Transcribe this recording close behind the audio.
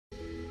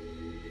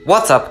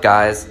What's up,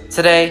 guys?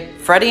 Today,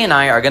 Freddy and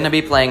I are going to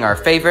be playing our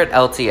favorite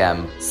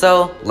LTM,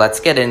 so let's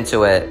get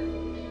into it.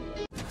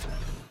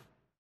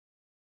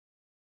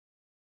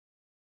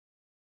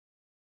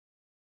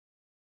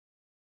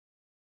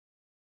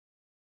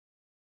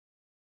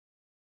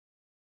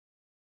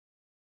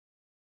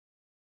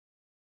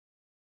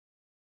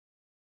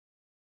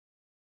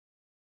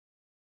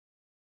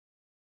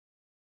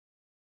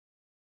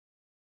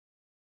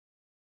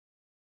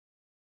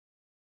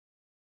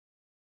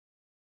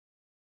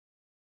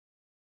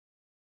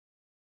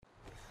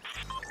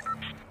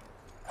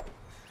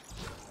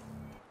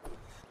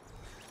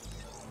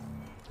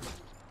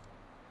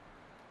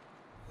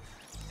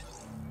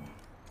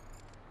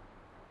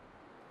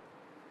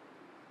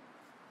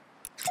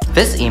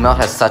 This emote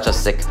has such a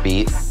sick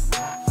beat.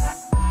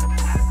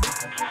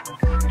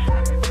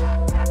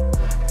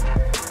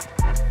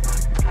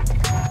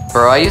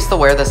 Bro, I used to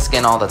wear this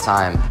skin all the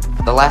time.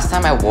 The last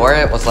time I wore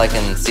it was like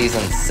in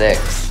Season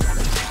 6.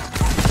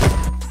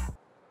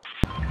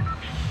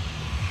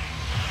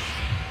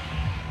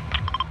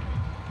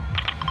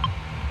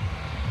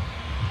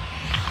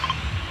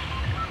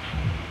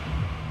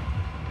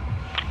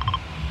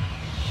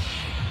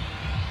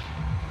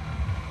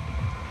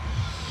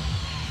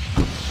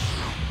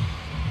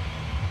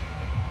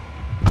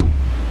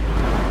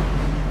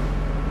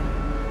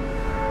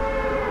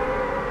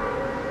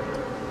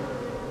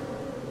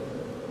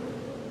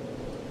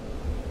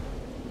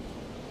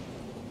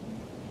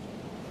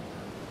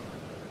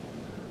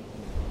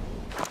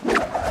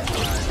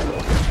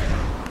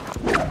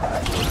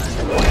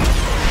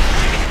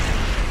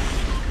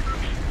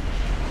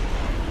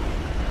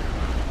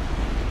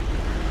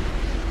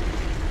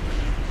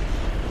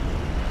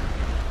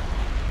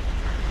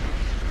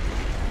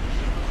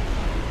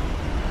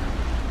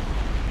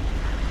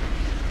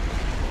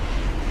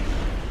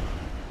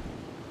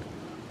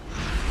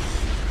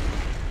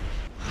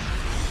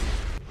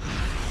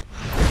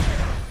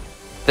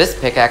 This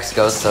pickaxe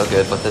goes so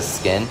good with this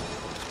skin.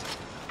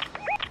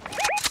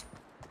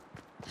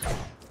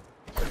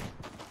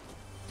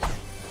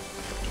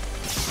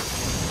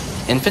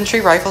 Infantry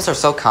rifles are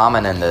so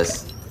common in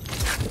this.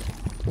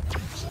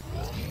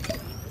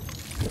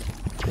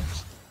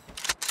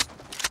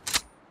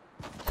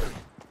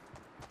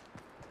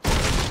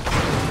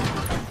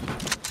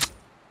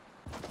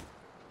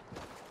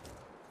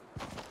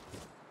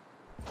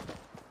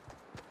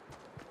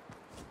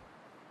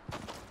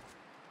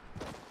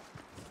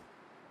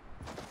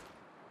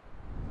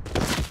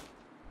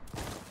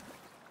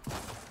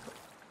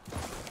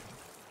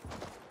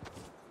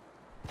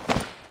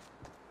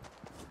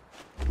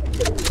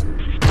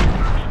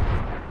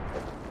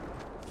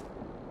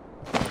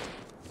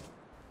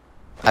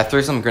 I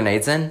threw some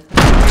grenades in.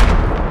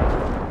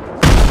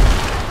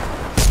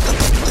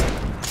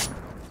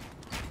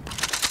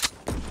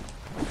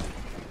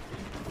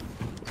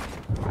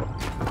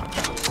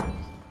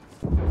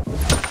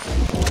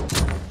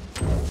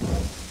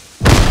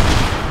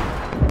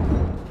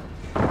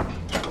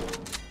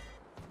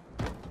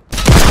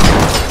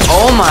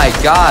 Oh my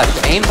gosh,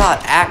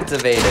 aimbot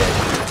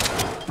activated.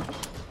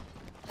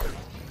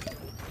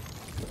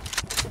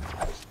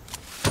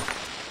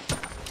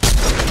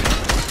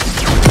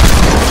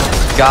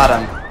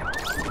 Got him.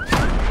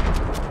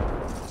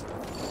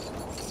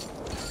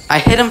 I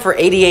hit him for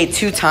 88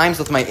 two times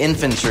with my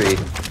infantry.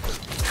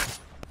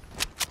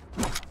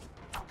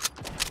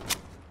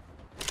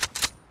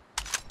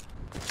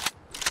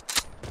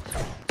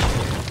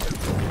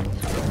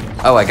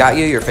 Oh, I got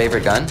you your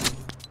favorite gun?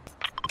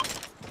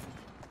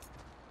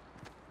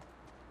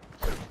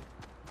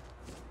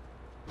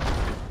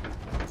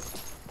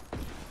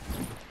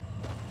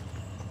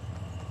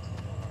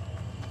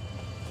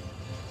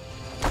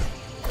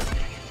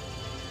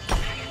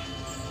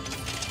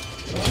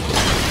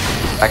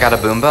 I got a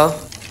boombo.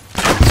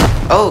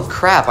 Oh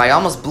crap, I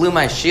almost blew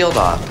my shield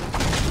off.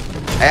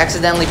 I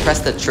accidentally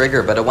pressed the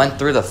trigger, but it went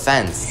through the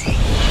fence.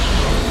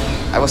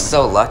 I was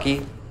so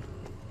lucky.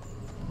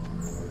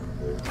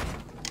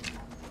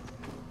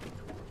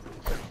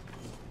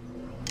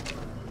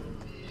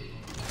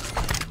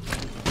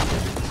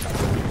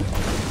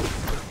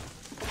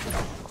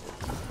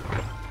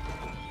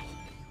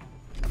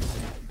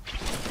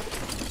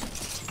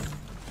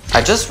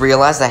 I just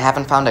realized I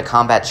haven't found a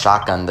combat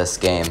shotgun this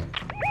game.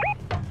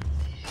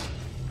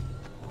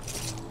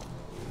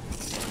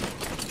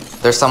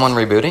 There's someone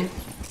rebooting?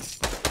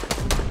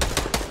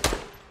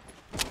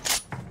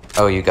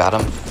 Oh, you got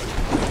him?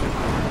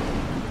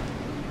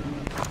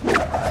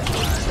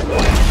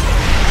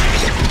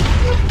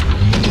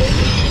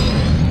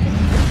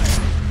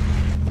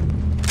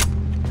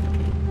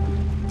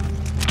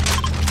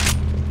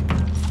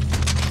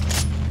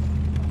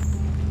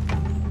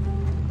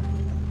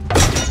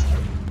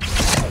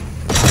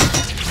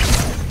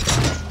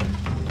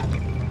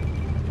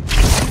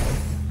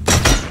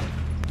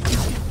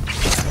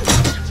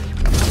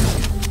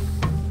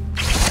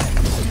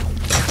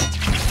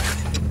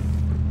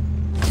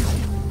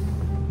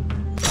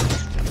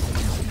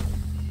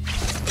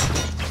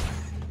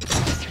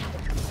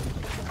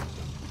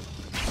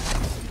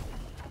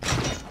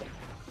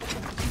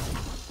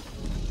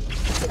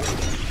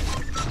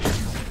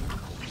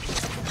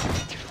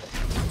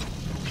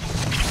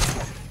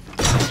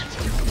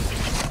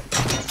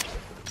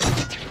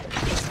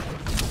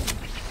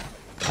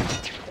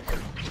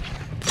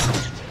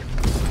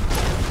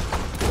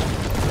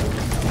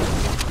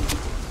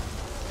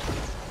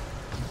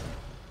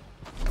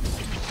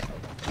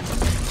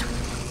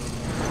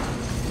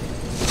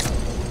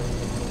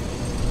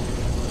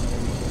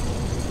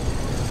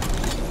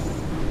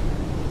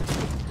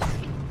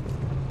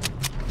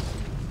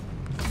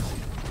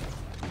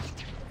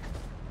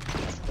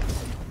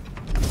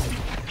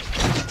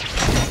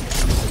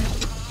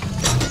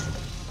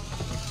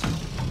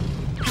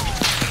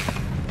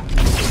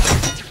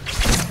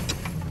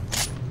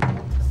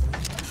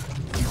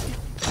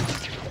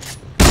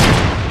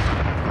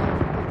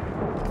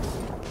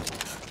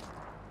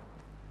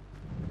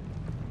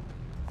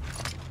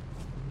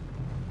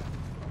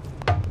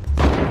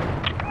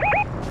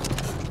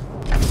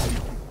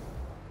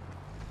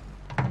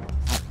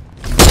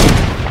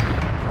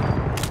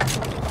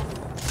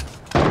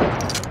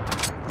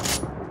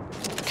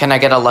 Can I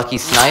get a lucky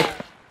snipe?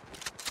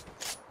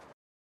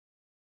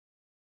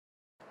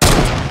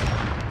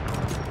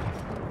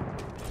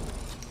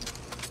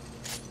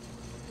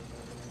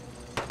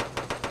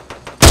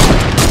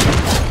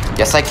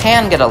 Yes, I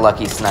can get a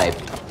lucky snipe.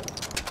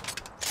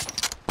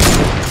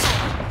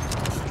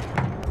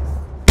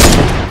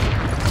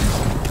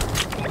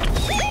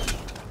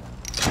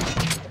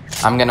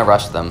 I'm gonna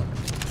rush them.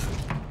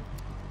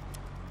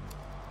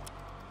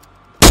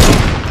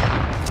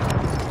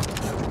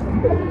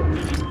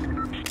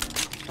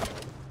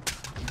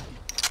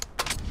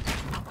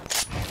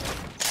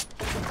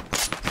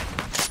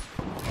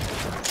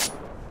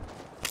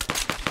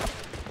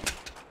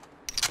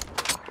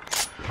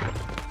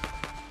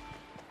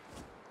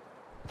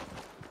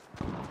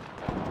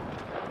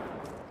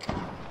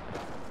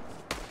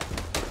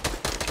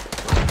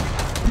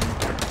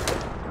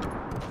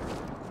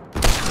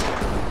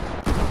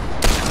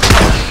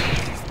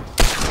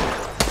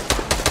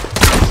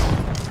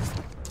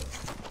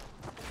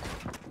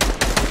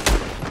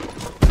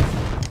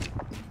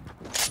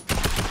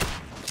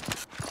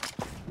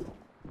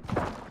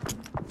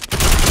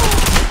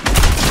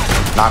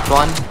 Knocked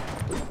one.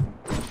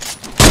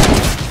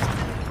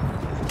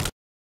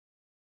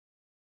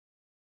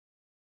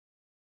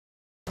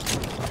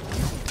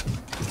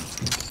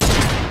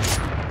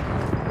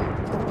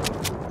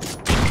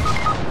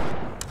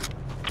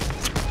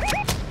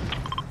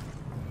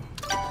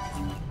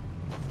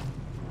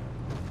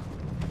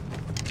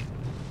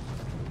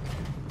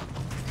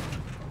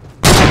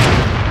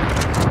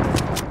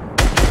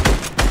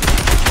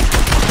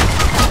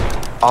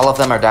 All of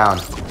them are down.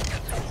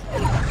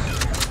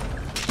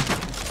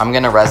 I'm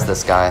gonna res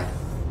this guy.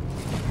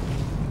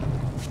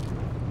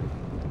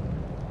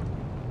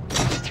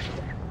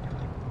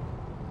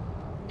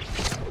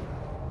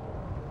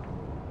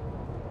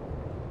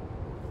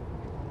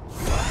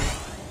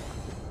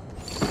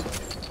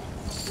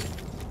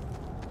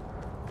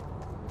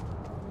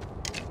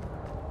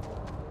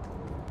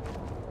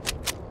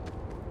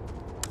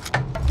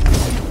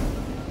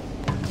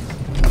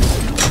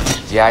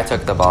 Yeah, I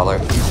took the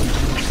baller.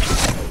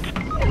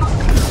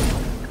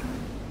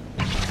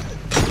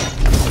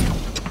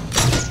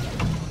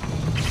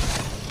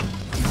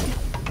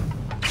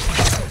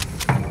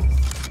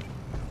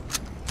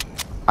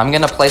 I'm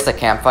gonna place a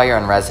campfire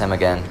and res him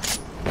again.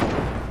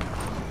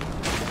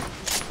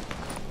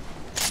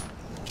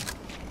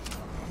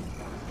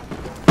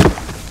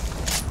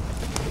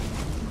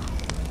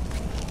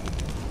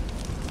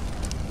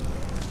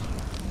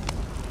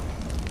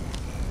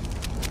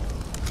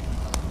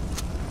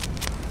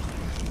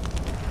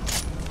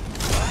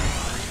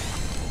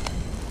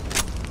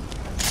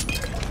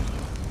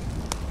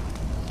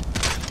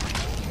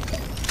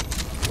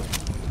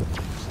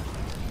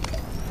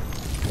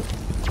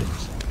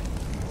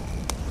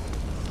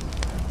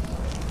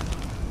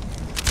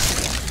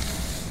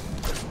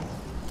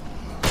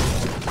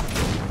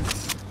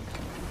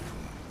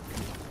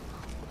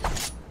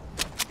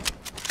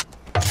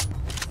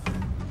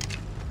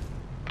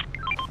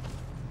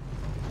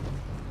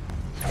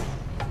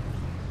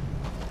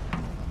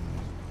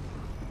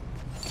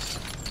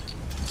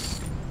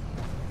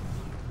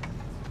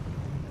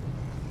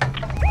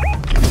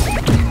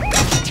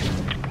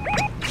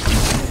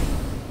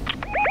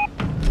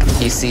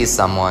 He sees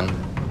someone.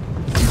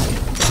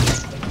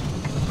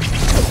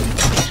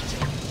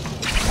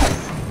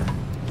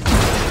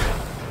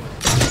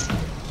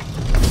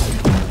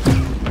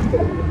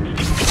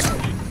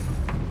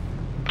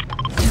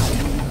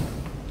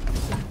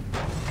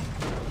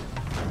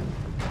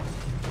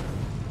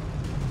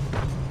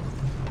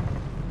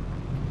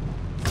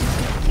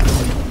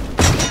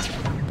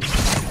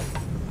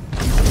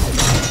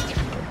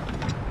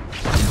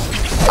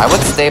 I would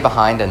stay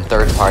behind in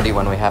third party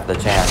when we have the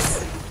chance.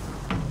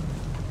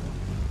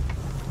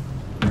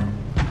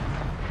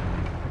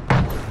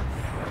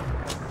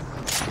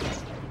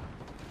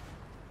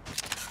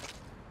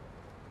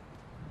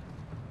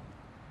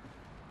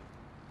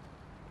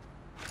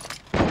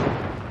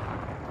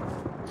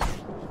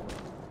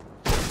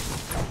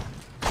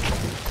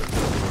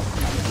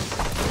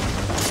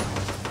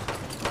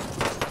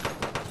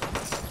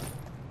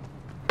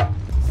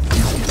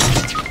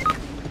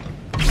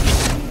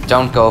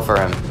 Don't go for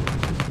him.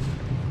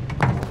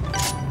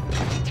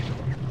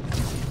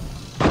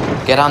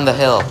 Get on the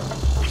hill.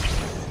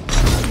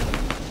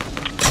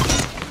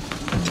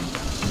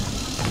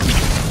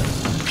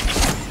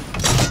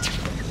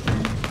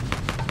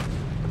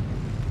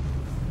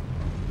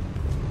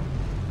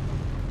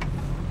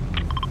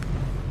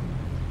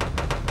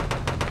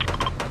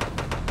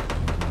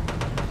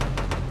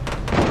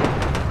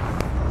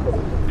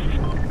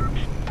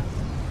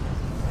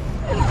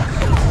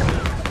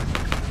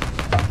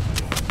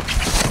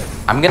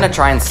 I'm gonna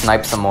try and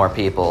snipe some more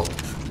people.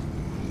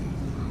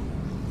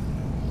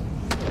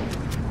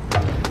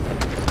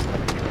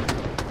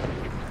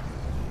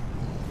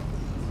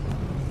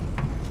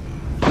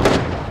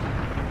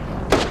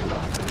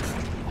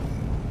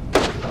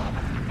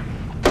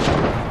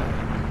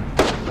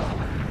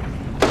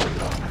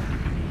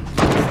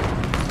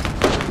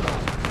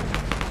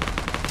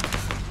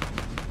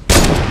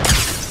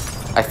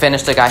 I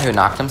finished the guy who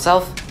knocked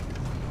himself?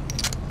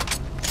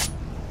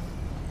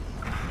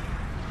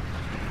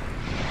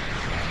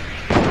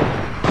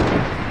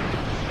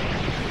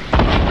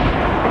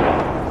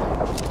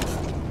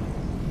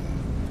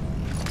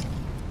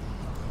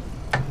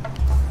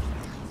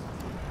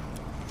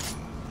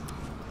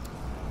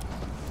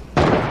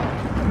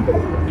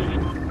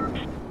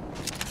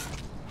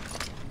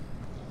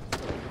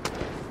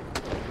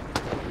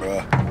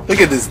 Bruh, look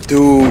at this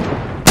dude.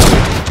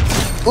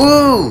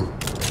 Ooh!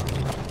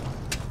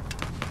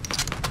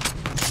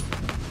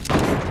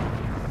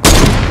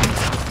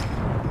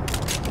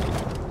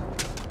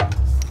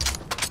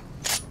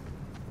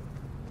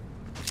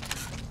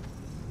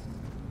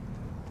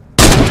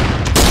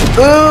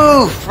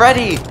 Ooh,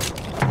 Freddy!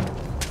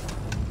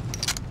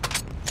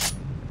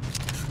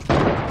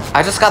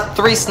 I just got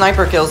 3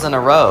 sniper kills in a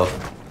row.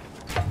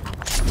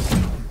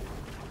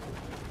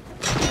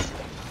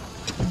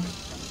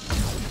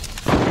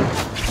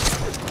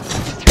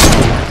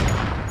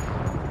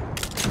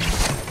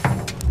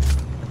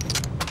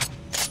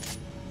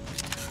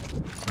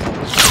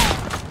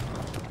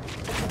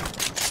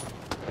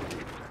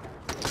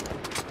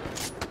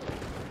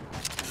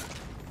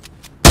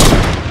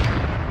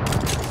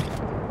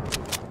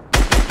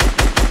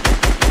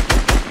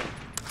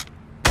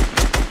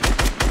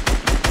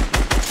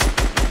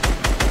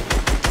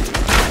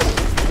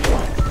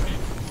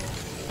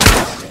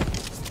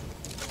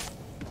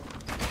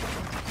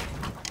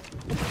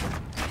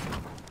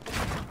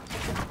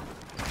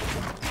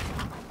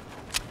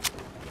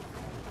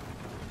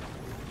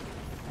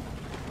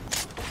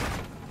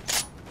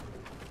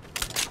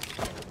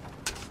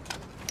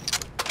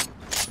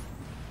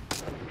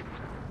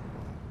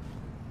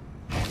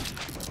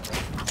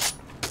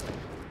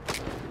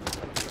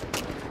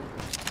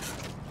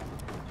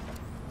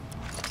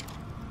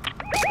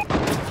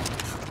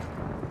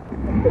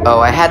 Oh,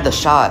 I had the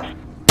shot.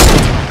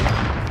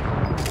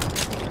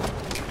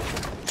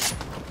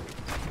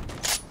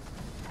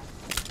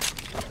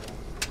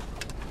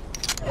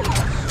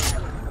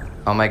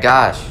 Oh my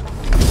gosh.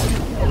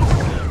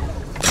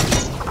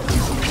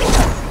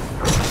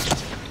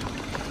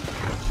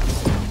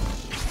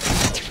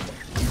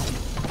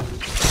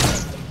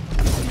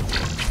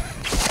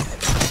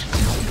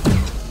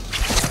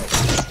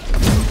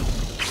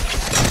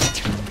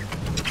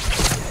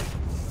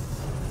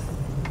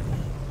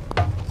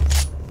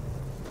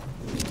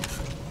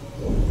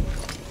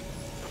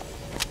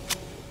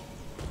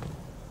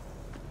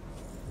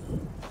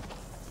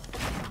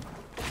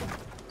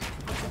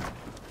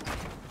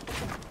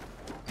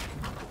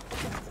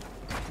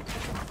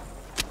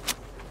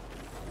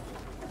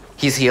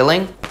 He's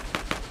healing?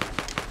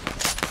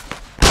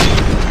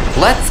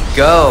 Let's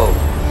go!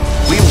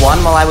 We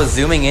won while I was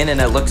zooming in and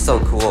it looked so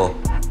cool.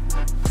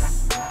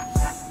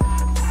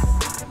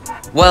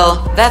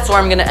 Well, that's where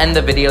I'm gonna end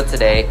the video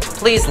today.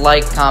 Please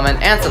like,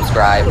 comment, and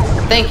subscribe.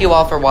 Thank you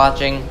all for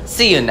watching.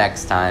 See you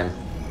next time.